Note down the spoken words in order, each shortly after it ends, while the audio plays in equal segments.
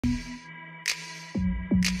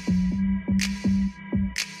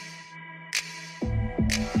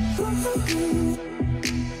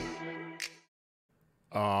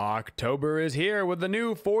October is here with the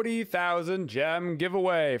new 40,000 gem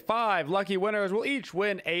giveaway. 5 lucky winners will each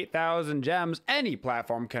win 8,000 gems. Any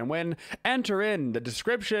platform can win. Enter in the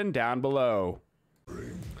description down below.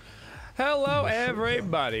 Hello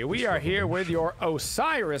everybody, we are here with your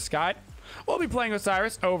Osiris guide. We'll be playing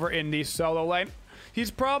Osiris over in the solo lane.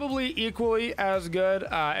 He's probably equally as good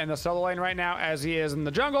in the solo lane right now as he is in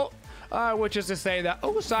the jungle, which is to say that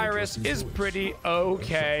Osiris is pretty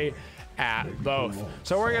okay at both.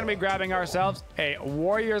 So we're going to be grabbing ourselves a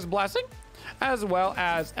Warrior's Blessing, as well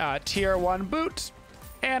as tier 1 boots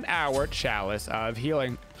and our Chalice of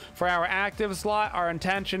Healing. For our active slot, our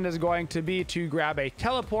intention is going to be to grab a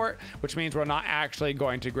teleport, which means we're not actually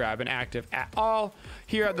going to grab an active at all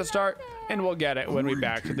here at the start, and we'll get it when we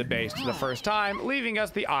back to the base for the first time, leaving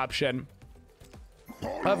us the option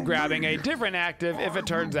of grabbing a different active if it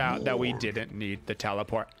turns out that we didn't need the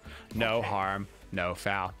teleport. No harm, no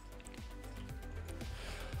foul.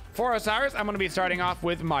 For Osiris, I'm going to be starting off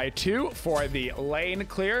with my 2 for the lane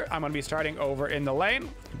clear. I'm going to be starting over in the lane.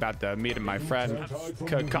 About to meet my friend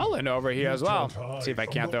Cullen over here as well. See if I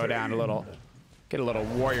can't throw down a little, get a little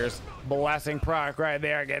Warrior's Blessing proc right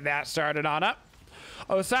there. Get that started on up.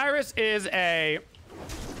 Osiris is a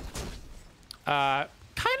kind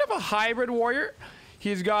of a hybrid warrior.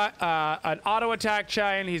 He's got an auto attack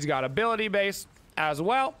chain. He's got ability base as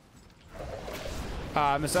well.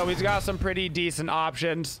 So he's got some pretty decent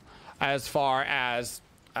options as far as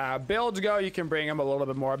builds go. You can bring him a little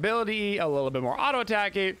bit more ability, a little bit more auto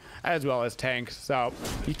attacky, as well as tanks. So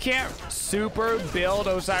you can't super build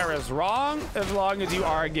Osiris wrong as long as you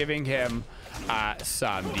are giving him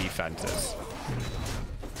some defenses.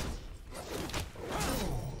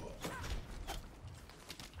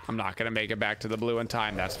 I'm not going to make it back to the blue in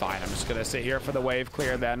time. That's fine. I'm just going to sit here for the wave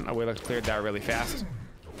clear then. Oh, we look cleared that really fast.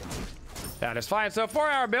 That is fine. So for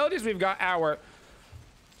our abilities, we've got our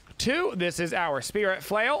 2. This is our Spirit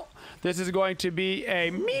Flail. This is going to be a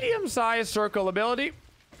medium-sized circle ability.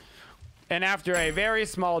 And after a very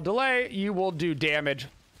small delay, you will do damage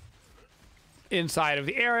inside of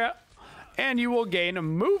the area. And you will gain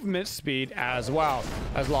movement speed as well,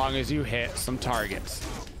 as long as you hit some targets.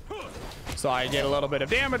 So I get a little bit of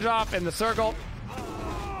damage off in the circle.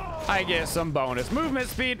 I get some bonus movement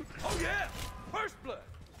speed. Oh yeah! First blood!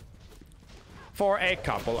 For a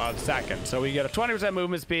couple of seconds. So we get a 20%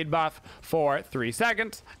 movement speed buff for 3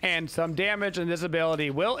 seconds, and some damage, and this ability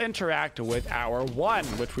will interact with our 1,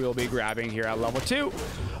 which we will be grabbing here at level 2.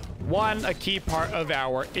 1, a key part of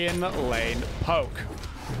our in-lane poke.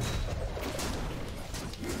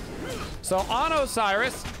 So on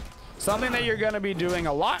Osiris, something that you're going to be doing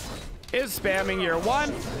a lot is spamming your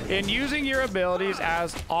 1 and using your abilities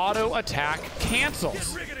as auto attack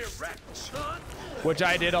cancels, which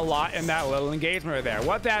I did a lot in that little engagement right there.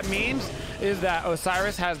 What that means is that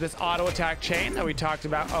Osiris has this auto attack chain that we talked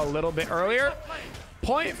about a little bit earlier.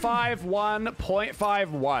 0.51,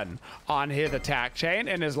 0.51 on his attack chain,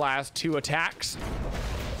 and his last 2 attacks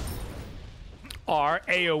are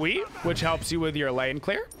AoE, which helps you with your lane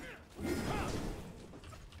clear.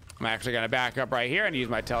 I'm actually going to back up right here and use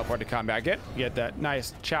my teleport to come back in, get that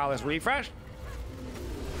nice Chalice refresh.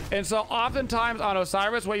 And so oftentimes on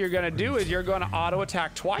Osiris, what you're going to do is you're going to auto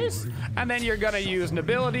attack twice, and then you're going to use an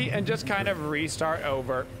ability and just kind of restart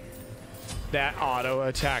over that auto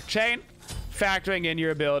attack chain, factoring in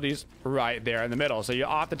your abilities right there in the middle. So you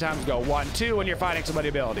oftentimes go 1, 2 when you're fighting somebody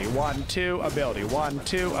ability, 1, 2 ability, 1,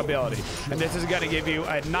 2 ability. And this is going to give you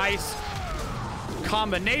a nice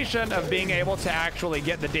combination of being able to actually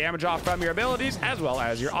get the damage off from your abilities as well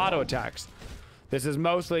as your auto attacks. This is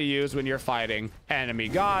mostly used when you're fighting enemy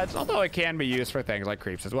gods, although it can be used for things like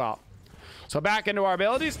creeps as well. So back into our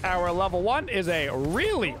abilities, our level 1 is a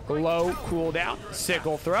really low cooldown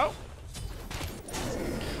sickle throw.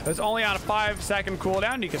 It's only on a 5-second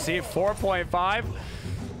cooldown. You can see 4.5.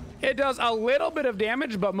 It does a little bit of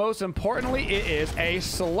damage, but most importantly, it is a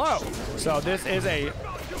slow. So this is a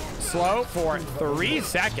slow for 3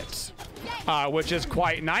 seconds, which is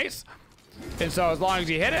quite nice. And so as long as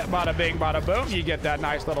you hit it, bada bing, bada boom, you get that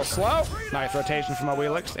nice little slow. Nice rotation from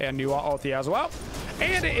Osiris and new ulti as well.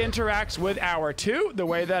 And it interacts with our 2. The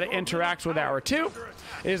way that it interacts with our 2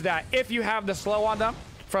 is that if you have the slow on them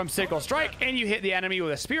from Sickle Strike and you hit the enemy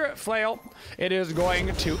with a Spirit Flail, it is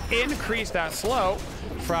going to increase that slow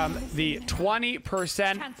from the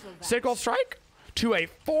 20% Sickle Strike to a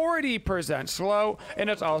 40% slow, and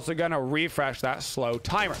it's also going to refresh that slow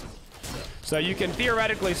timer. So you can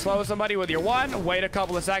theoretically slow somebody with your 1, wait a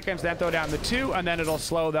couple of seconds, then throw down the 2, and then it'll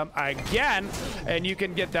slow them again. And you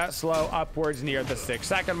can get that slow upwards near the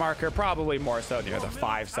 6-second marker, probably more so near the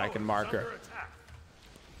 5-second marker.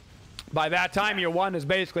 By that time, your 1 is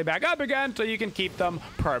basically back up again, so you can keep them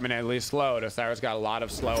permanently slowed. Osiris got a lot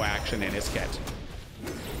of slow action in his kit.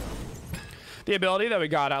 The ability that we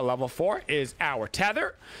got at level 4 is our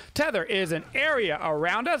Tether. Tether is an area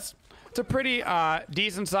around us. It's a pretty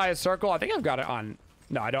decent sized circle. I think I've got it on...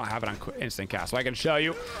 No, I don't have it on instant cast, so I can show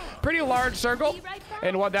you. Pretty large circle.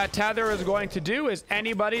 And what that tether is going to do is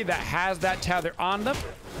anybody that has that tether on them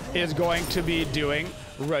is going to be doing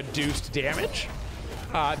reduced damage.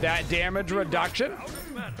 That damage reduction,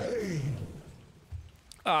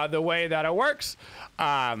 the way that it works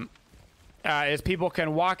is people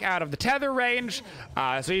can walk out of the tether range.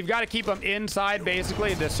 So you've got to keep them inside,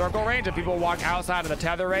 basically, the circle range. If people walk outside of the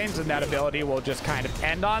tether range, then that ability will just kind of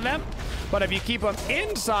end on them. But if you keep them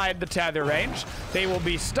inside the tether range, they will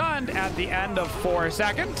be stunned at the end of 4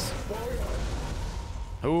 seconds.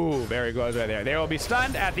 Ooh, there he goes right there. They will be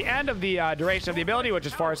stunned at the end of the duration of the ability, which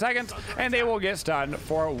is 4 seconds, and they will get stunned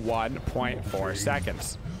for 1.4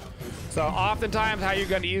 seconds. So oftentimes how you're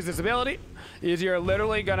going to use this ability is you're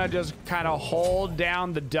literally going to just kind of hold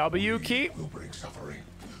down the W key,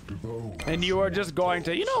 and you are just going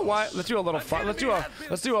to, you know what? Let's do a little fun. Let's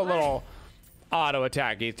do a little auto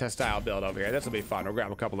attack style build over here. This will be fun. We'll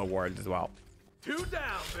grab a couple of wards as well.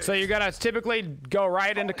 So you're gonna typically go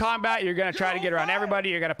right into combat. You're gonna try to get around everybody.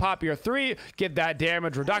 You're gonna pop your 3, get that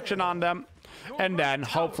damage reduction on them, and then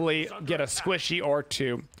hopefully get a squishy or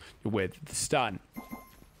 2 with the stun.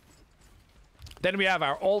 Then we have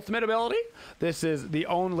our ultimate ability. This is the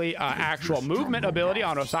only actual movement ability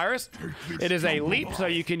on Osiris. It is a leap, so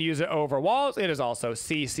you can use it over walls. It is also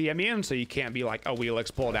CC immune, so you can't be like a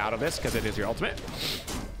Wheelix pulled out of this because it is your ultimate.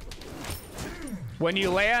 When you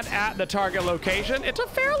land at the target location, it's a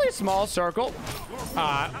fairly small circle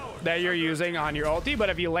that you're using on your ulti, but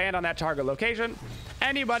if you land on that target location,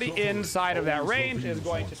 anybody inside of that range is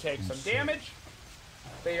going to take some damage.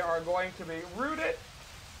 They are going to be rooted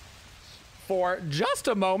for just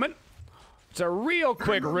a moment. It's a real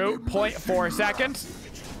quick root, 0.4 seconds.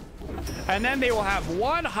 And then they will have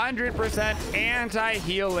 100%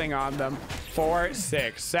 anti-healing on them for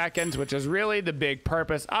 6 seconds, which is really the big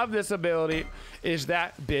purpose of this ability, is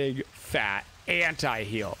that big, fat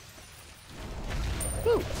anti-heal.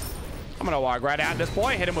 I'm going to walk right out at this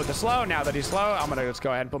point, hit him with the slow. Now that he's slow, I'm going to just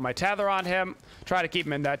go ahead and put my tether on him, try to keep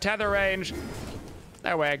him in that tether range.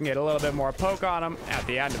 That way I can get a little bit more poke on him at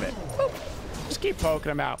the end of it. Just keep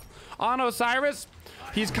poking him out. On Osiris,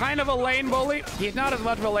 he's kind of a lane bully. He's not as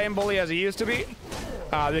much of a lane bully as he used to be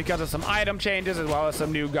because of some item changes as well as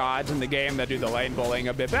some new gods in the game that do the lane bullying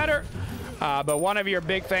a bit better. But one of your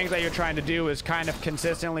big things that you're trying to do is kind of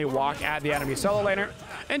consistently walk at the enemy solo laner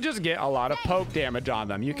and just get a lot of poke damage on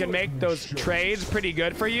them. You can make those trades pretty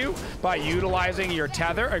good for you by utilizing your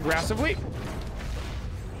tether aggressively.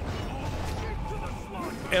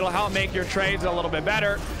 It'll help make your trades a little bit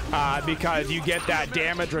better because you get that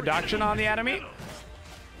damage reduction on the enemy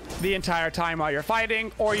the entire time while you're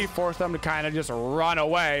fighting, or you force them to kind of just run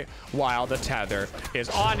away while the tether is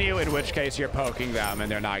on you, in which case you're poking them and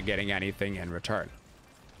they're not getting anything in return.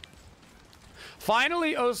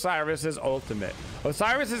 Finally, Osiris's ultimate.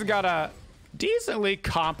 Osiris has got a decently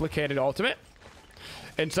complicated ultimate.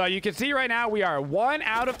 And so you can see right now we are 1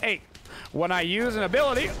 out of 8. When I use an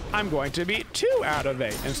ability, I'm going to be 2 out of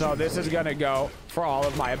 8. And so this is going to go for all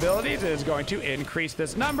of my abilities. It is going to increase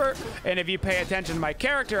this number. And if you pay attention to my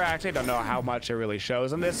character, actually, I don't know how much it really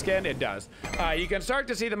shows on this skin. It does. You can start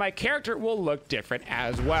to see that my character will look different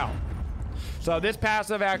as well. So this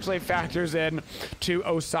passive actually factors in to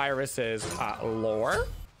Osiris's lore.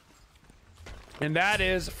 And that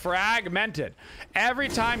is fragmented. Every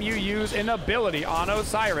time you use an ability on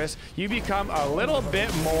Osiris, you become a little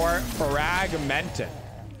bit more fragmented.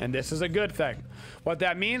 And this is a good thing. What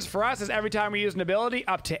that means for us is every time we use an ability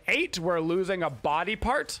up to 8, we're losing a body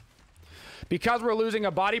part. Because we're losing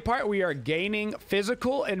a body part, we are gaining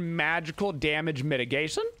physical and magical damage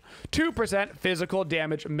mitigation. 2% physical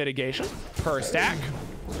damage mitigation per stack.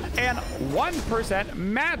 And 1%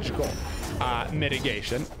 magical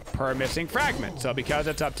mitigation per missing fragment. So because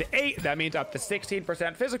it's up to 8, that means up to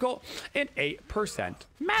 16% physical and 8%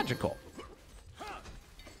 magical.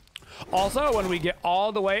 Also, when we get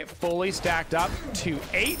all the way fully stacked up to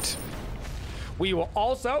 8, we will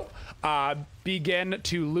also begin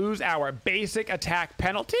to lose our basic attack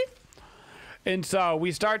penalty. And so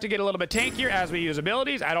we start to get a little bit tankier as we use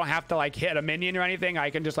abilities. I don't have to like hit a minion or anything.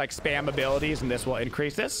 I can just like spam abilities and this will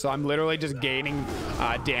increase this. So I'm literally just gaining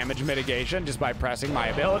damage mitigation just by pressing my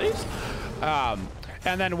abilities.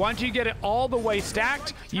 And then once you get it all the way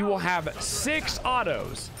stacked, you will have 6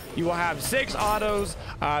 autos. You will have 6 autos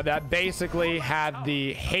that basically have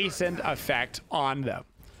the hastened effect on them.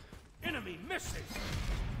 Enemy missing.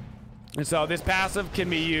 And so this passive can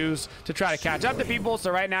be used to try to catch up to people.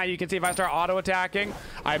 So right now you can see if I start auto attacking,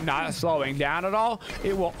 I'm not slowing down at all.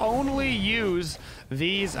 It will only use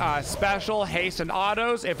these special hastened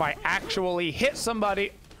autos if I actually hit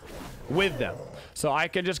somebody with them. So I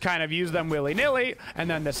can just kind of use them willy-nilly, and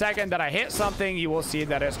then the second that I hit something, you will see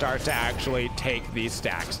that it starts to actually take these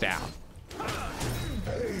stacks down.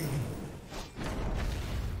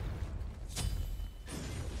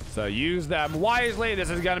 So use them wisely. This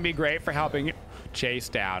is going to be great for helping chase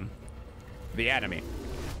down the enemy.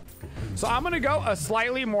 So I'm going to go a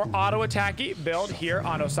slightly more auto-attacky build here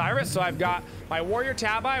on Osiris. So I've got my Warrior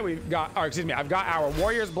Tabi, I've got our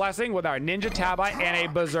Warrior's Blessing with our Ninja Tabi and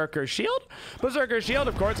a Berserker Shield. Berserker Shield,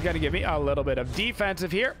 of course, is going to give me a little bit of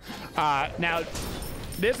defensive here. Now,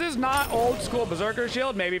 this is not old school Berserker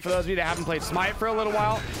Shield. Maybe for those of you that haven't played Smite for a little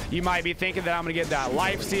while, you might be thinking that I'm going to get that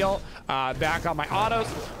life steal back on my autos.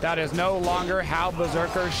 That is no longer how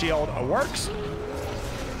Berserker Shield works.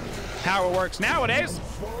 How it works nowadays,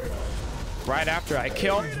 right after I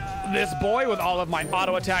kill this boy with all of my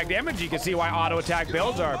auto attack damage, you can see why auto attack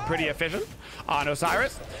builds are pretty efficient on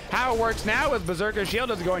Osiris. How it works now is Berserker Shield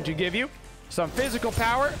is going to give you some physical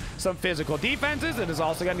power, some physical defenses. It is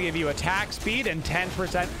also going to give you attack speed and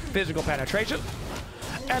 10% physical penetration.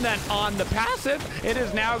 And then on the passive, it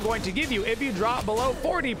is now going to give you, if you drop below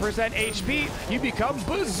 40% HP, you become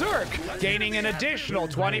Berserk, gaining an additional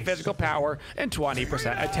 20 physical power and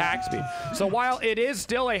 20% attack speed. So while it is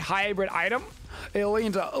still a hybrid item, it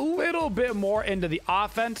leans a little bit more into the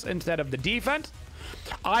offense instead of the defense.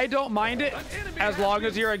 I don't mind it as long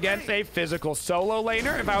as you're against a physical solo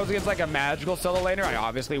laner. If I was against like a magical solo laner, I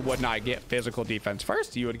obviously would not get physical defense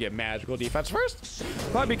first. You would get magical defense first.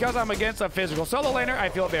 But because I'm against a physical solo laner, I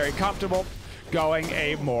feel very comfortable going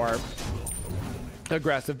a more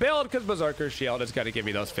aggressive build because Berserker's Shield is going to give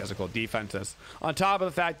me those physical defenses. On top of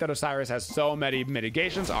the fact that Osiris has so many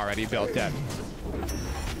mitigations already built in.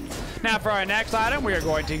 Now for our next item, we are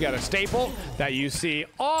going to get a staple that you see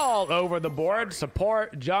all over the board.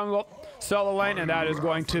 Support, jungle, solo lane, and that is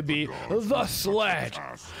going to be the sledge.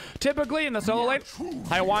 Typically in the solo lane,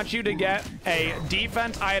 I want you to get a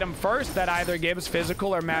defense item first that either gives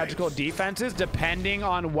physical or magical defenses depending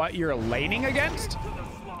on what you're laning against.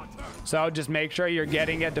 So just make sure you're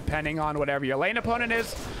getting it depending on whatever your lane opponent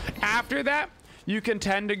is. After that, you can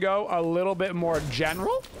tend to go a little bit more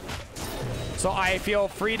general. So I feel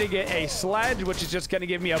free to get a sledge, which is just going to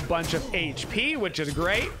give me a bunch of HP, which is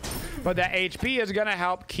great. But that HP is going to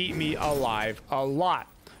help keep me alive a lot.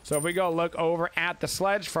 So if we go look over at the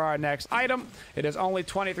sledge for our next item, it is only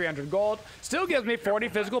 2,300 gold. Still gives me 40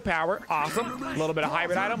 physical power. Awesome. A little bit of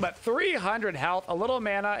hybrid item, but 300 health, a little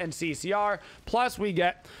mana and CCR. Plus we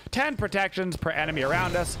get 10 protections per enemy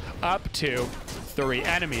around us, up to 3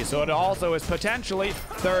 enemies. So it also is potentially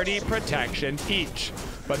 30 protection each.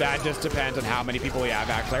 But that just depends on how many people you have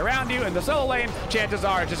actually around you. In the solo lane, chances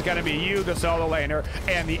are it's just going to be you, the solo laner,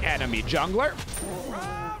 and the enemy jungler.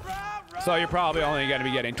 So you're probably only going to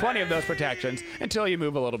be getting 20 of those protections until you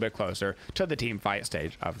move a little bit closer to the team fight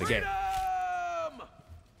stage of the game.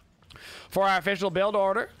 For our official build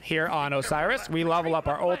order here on Osiris, we level up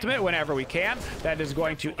our ultimate whenever we can. That is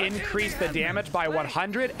going to increase the damage by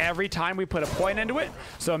 100 every time we put a point into it.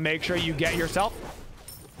 So make sure you get yourself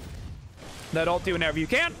that ulti whenever you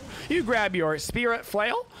can. You grab your Spirit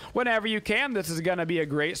Flail whenever you can. This is going to be a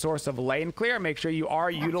great source of lane clear. Make sure you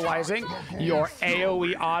are utilizing your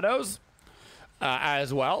AoE autos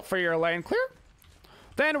as well for your lane clear.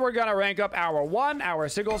 Then we're going to rank up our 1, our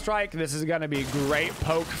Sigil Strike. This is going to be great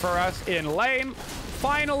poke for us in lane.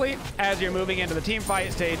 Finally, as you're moving into the team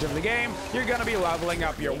fight stage of the game, you're going to be leveling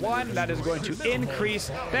up your 1. That is going to increase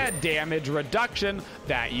that damage reduction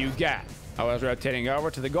that you get. I was rotating over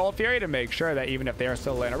to the Gold Fury to make sure that even if they are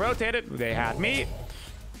still lane rotated, they had me.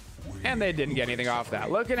 And they didn't get anything off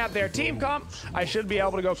that. Looking at their team comp, I should be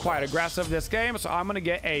able to go quite aggressive this game. So I'm going to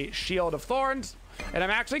get a Shield of Thorns. And I'm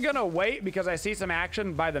actually going to wait because I see some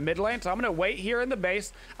action by the mid lane. So I'm going to wait here in the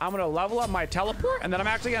base. I'm going to level up my teleport. And then I'm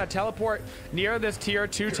actually going to teleport near this tier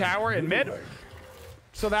 2 tower in mid.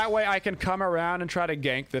 So that way I can come around and try to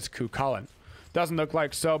gank this Kukulkan. Doesn't look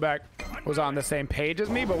like Sobek was on the same page as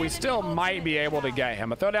me, but we still might be able to get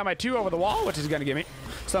him. I throw down my 2 over the wall, which is going to give me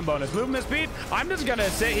some bonus movement speed. I'm just gonna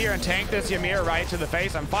sit here and tank this Ymir right to the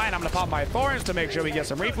face. I'm fine. I'm gonna pop my thorns to make sure we get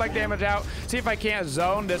some reflect damage out. See if I can't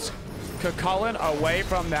zone this Cullen away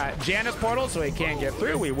from that Janus portal so he can't get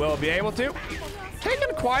through. We will be able to.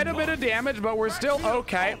 Taking quite a bit of damage, but we're still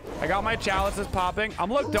okay. I got my chalices popping.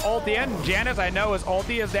 I'm looking to ulti in. Janus, I know his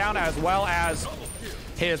ulti is down as well as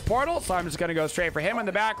his portal, so I'm just gonna go straight for him in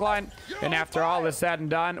the back line. And after all is said and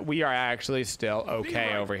done, we are actually still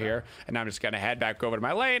okay over here. And I'm just gonna head back over to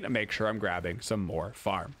my lane and make sure I'm grabbing some more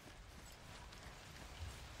farm.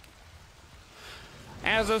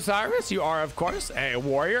 As Osiris, you are, of course, a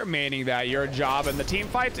warrior, meaning that your job in the team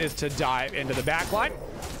fights is to dive into the back line.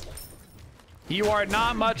 You are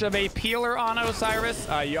not much of a peeler on Osiris.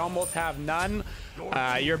 You almost have none.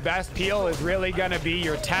 Your best peel is really going to be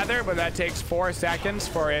your tether, but that takes 4 seconds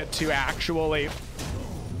for it to actually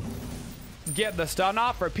get the stun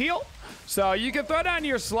off for peel. So you can throw down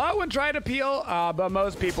your slow and try to peel, but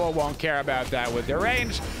most people won't care about that with their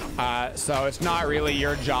range. So it's not really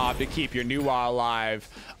your job to keep your Nuwa alive.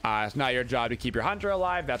 It's not your job to keep your Hunter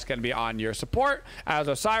alive. That's going to be on your support. As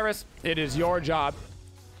Osiris, it is your job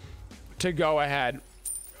to go ahead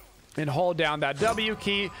and hold down that W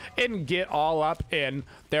key and get all up in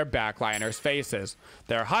their backliners' faces.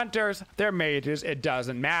 They're hunters, they're mages, it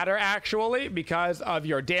doesn't matter actually, because of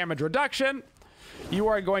your damage reduction. You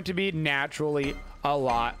are going to be naturally a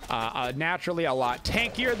lot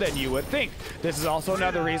tankier than you would think. This is also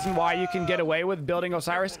another reason why you can get away with building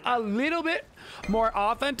Osiris a little bit more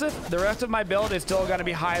offensive. The rest of my build is still going to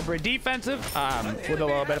be hybrid defensive with a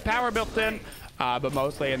little bit of power built in. But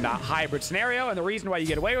mostly in that hybrid scenario. And the reason why you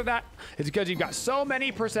get away with that is because you've got so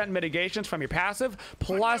many % mitigations from your passive,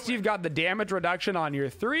 plus you've got the damage reduction on your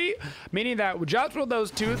 3, meaning that just with those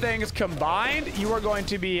 2 things combined, you are going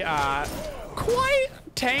to be quite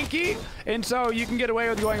tanky. And so you can get away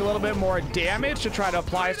with going a little bit more damage to try to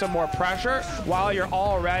apply some more pressure while you're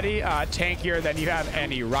already tankier than you have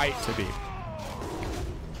any right to be.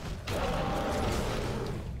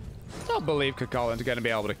 I don't believe Cullen's going to be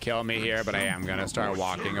able to kill me here, but I am going to start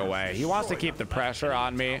walking away. He wants to keep the pressure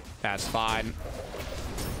on me. That's fine.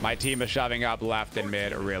 My team is shoving up left and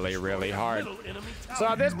mid really, really hard. So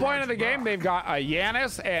at this point in the game, they've got a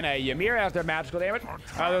Janus and a Ymir as their magical damage.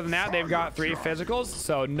 Other than that, they've got 3 physicals,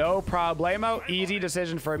 so no problemo. Easy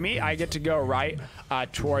decision for me. I get to go right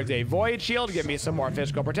towards a Void Shield, give me some more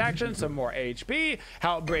physical protection, some more HP,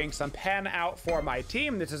 help bring some pen out for my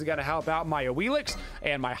team. This is going to help out my Awilix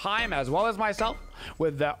and my Heim as well as myself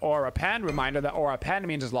with the Aura Pen. Reminder that Aura Pen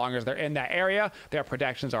means as long as they're in that area, their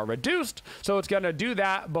protections are reduced. So it's going to do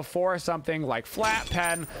that before something like Flat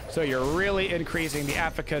Pen. So you're really increasing the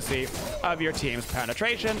efficacy of your team's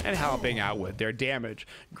penetration and helping out with their damage.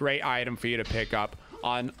 Great item for you to pick up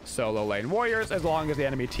on solo lane warriors, as long as the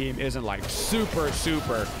enemy team isn't like super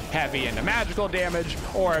heavy into magical damage,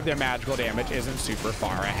 or if their magical damage isn't super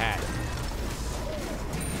far ahead.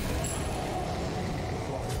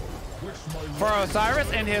 For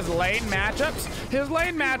Osiris and his lane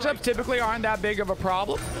matchups typically aren't that big of a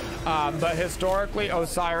problem. But historically,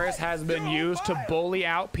 Osiris has been used to bully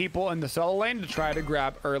out people in the solo lane to try to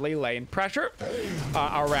grab early lane pressure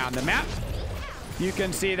around the map. You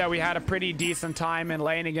can see that we had a pretty decent time in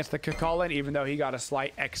lane against the Cullen, even though he got a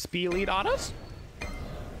slight XP lead on us.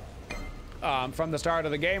 From the start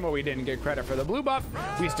of the game where we didn't get credit for the blue buff,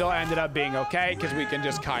 we still ended up being okay because we can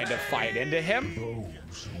just kind of fight into him.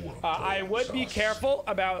 I would be careful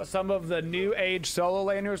about some of the new age solo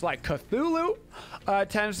laners like Cthulhu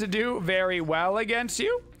tends to do very well against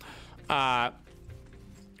you. I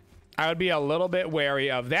would be a little bit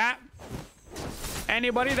wary of that.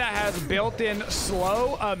 Anybody that has built-in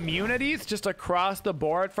slow immunities just across the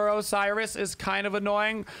board for Osiris is kind of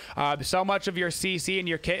annoying. So much of your CC and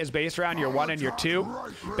your kit is based around your 1 and your 2,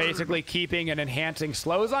 basically keeping and enhancing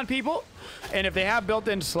slows on people. And if they have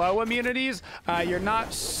built-in slow immunities, you're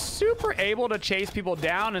not super able to chase people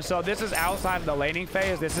down. And so this is outside of the laning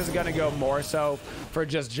phase. This is going to go more so for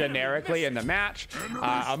just generically in the match.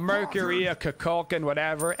 A Mercury, a Kukulkan,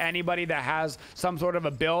 whatever. Anybody that has some sort of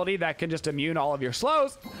ability that can just immune all of your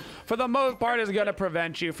slows, for the most part, is going to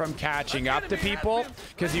prevent you from catching up to people,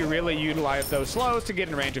 because you really utilize those slows to get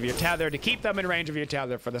in range of your tether, to keep them in range of your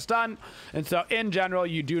tether for the stun. And so in general,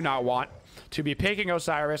 you do not want to be picking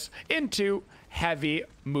Osiris into heavy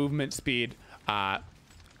movement speed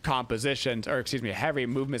compositions, or excuse me, heavy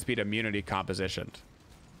movement speed immunity compositions.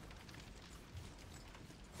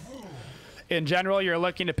 In general, you're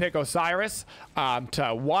looking to pick Osiris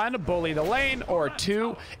to 1, bully the lane, or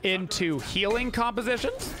 2, into healing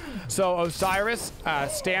compositions. So Osiris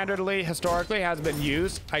standardly, historically, has been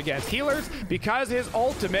used against healers because his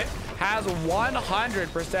ultimate has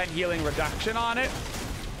 100% healing reduction on it.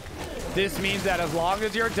 This means that as long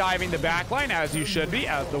as you're diving the backline, as you should be,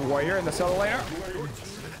 as the warrior in the solo laner,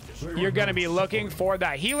 you're going to be looking for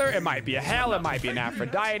that healer. It might be a Hel, it might be an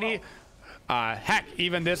Aphrodite. Heck,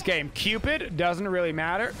 even this game, Cupid, doesn't really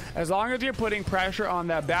matter. As long as you're putting pressure on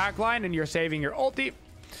that backline and you're saving your ulti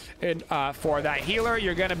and, for that healer,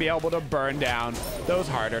 you're going to be able to burn down those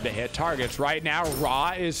harder to hit targets. Right now,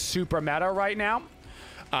 Ra is super meta right now.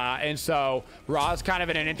 And so Ra's kind of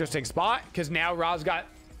in an interesting spot because now Ra's got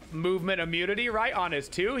movement immunity, right, on his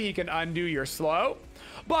 2. He can undo your slow.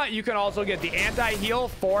 But you can also get the anti-heal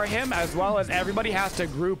for him, as well as everybody has to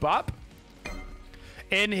group up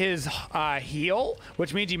in his heal,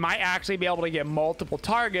 which means you might actually be able to get multiple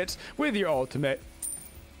targets with your ultimate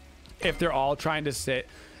if they're all trying to sit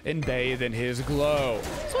and bathe in his glow.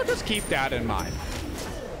 So just keep that in mind.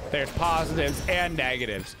 There's positives and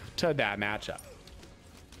negatives to that matchup.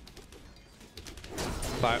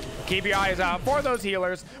 But keep your eyes out for those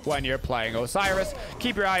healers when you're playing Osiris.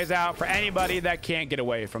 Keep your eyes out for anybody that can't get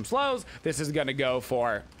away from slows. This is going to go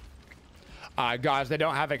for guys that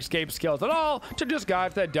don't have escape skills at all to just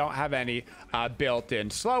guys that don't have any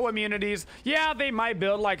built-in slow immunities. Yeah, they might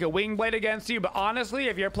build like a wing blade against you, but honestly,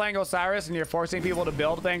 if you're playing Osiris and you're forcing people to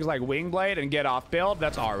build things like wing blade and get off build,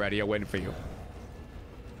 that's already a win for you.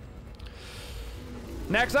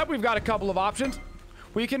 Next up, we've got a couple of options.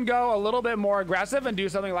 We can go a little bit more aggressive and do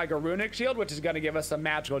something like a runic shield, which is going to give us some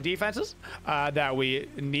magical defenses that we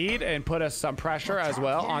need and put us some pressure as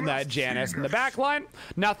well on that Janus in the back line.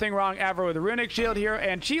 Nothing wrong ever with a runic shield here,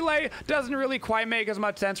 and Chile doesn't really quite make as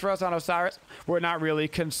much sense for us on Osiris. We're not really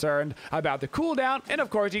concerned about the cooldown, and of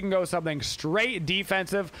course you can go something straight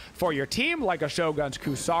defensive for your team, like a Shogun's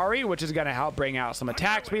Kusari, which is going to help bring out some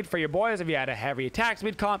attack speed for your boys if you had a heavy attack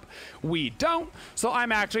speed comp. We don't, so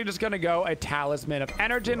I'm actually just going to go a Talisman of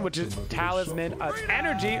Energy, which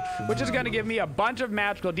is going to give me a bunch of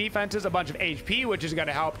magical defenses, a bunch of HP, which is going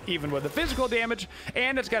to help even with the physical damage,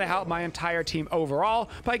 and it's going to help my entire team overall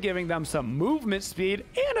by giving them some movement speed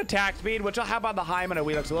and attack speed, which will help out the Hyman and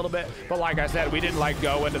Wheelix a little bit. But like I said, we didn't like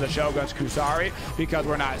go into the Shogun's Kusari because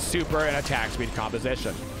we're not super in attack speed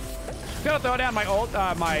composition. Gonna throw down my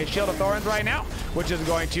my Shield of Thorns right now, which is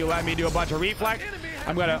going to let me do a bunch of reflect.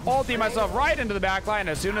 I'm gonna ulti myself right into the back line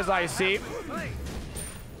as soon as I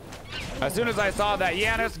saw that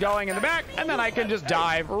Janus going in the back, and then I can just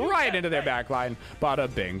dive right into their backline.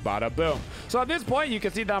 Bada bing, bada boom. So at this point, you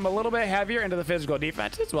can see that I'm a little bit heavier into the physical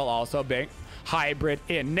defenses, while also being hybrid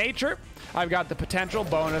in nature. I've got the potential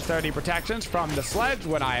bonus 30 protections from the sledge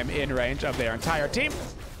when I am in range of their entire team.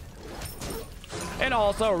 And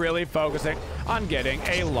also really focusing on getting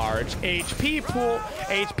a large HP pool.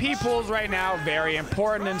 HP pools right now, very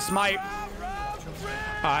important in Smite.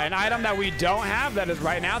 An item that we don't have that is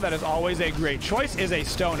right now that is always a great choice is a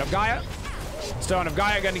Stone of Gaia. Stone of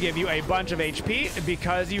Gaia going to give you a bunch of HP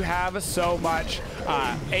because you have so much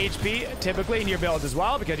HP typically in your builds as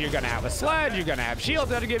well, because you're going to have a sledge, you're going to have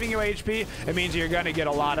shields that are giving you HP. It means you're going to get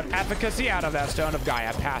a lot of efficacy out of that Stone of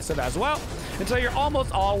Gaia passive as well. And so you're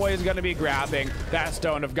almost always going to be grabbing that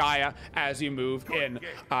Stone of Gaia as you move in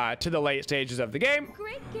to the late stages of the game.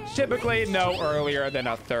 Typically no earlier than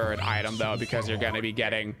a third item though, because you're going to be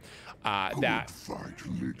getting that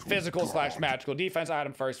physical / magical defense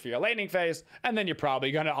item first for your laning phase, and then you're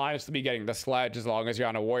probably going to honestly be getting the sledge as long as you're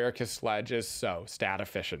on a warrior, because sledge is so stat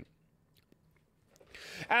efficient.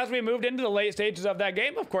 As we moved into the late stages of that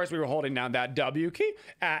game, of course we were holding down that W key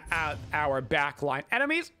at our backline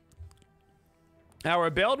enemies.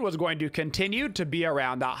 Our build was going to continue to be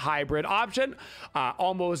around that hybrid option,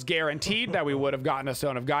 almost guaranteed that we would have gotten a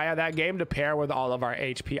Stone of Gaia that game to pair with all of our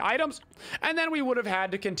HP items, and then we would have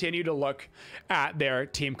had to continue to look at their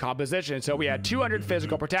team composition. So we had 200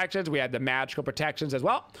 physical protections, we had the magical protections as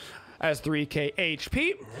well as 3k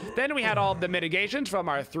HP. Then we had all of the mitigations from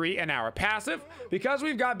our 3 and our passive. Because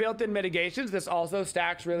we've got built-in mitigations, this also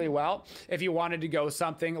stacks really well if you wanted to go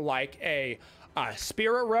something like a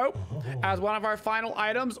Spirit Rope as one of our final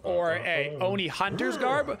items, or a Oni Hunter's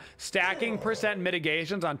Garb. Stacking percent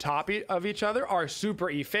mitigations on top of each other are super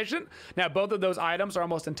efficient. Now both of those items are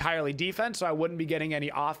almost entirely defense, so I wouldn't be getting any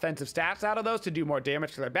offensive stats out of those to do more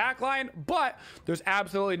damage to their backline, but there's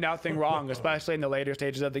absolutely nothing wrong, especially in the later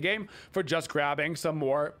stages of the game, for just grabbing some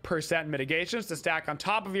more percent mitigations to stack on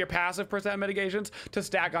top of your passive percent mitigations, to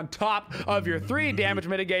stack on top of your 3 damage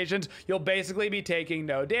mitigations. You'll basically be taking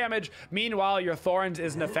no damage. Meanwhile, your Thorns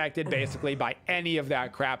isn't affected basically by any of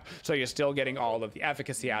that crap, so you're still getting all of the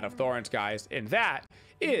efficacy out of Thorns, guys, and that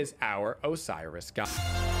is our Osiris, guys.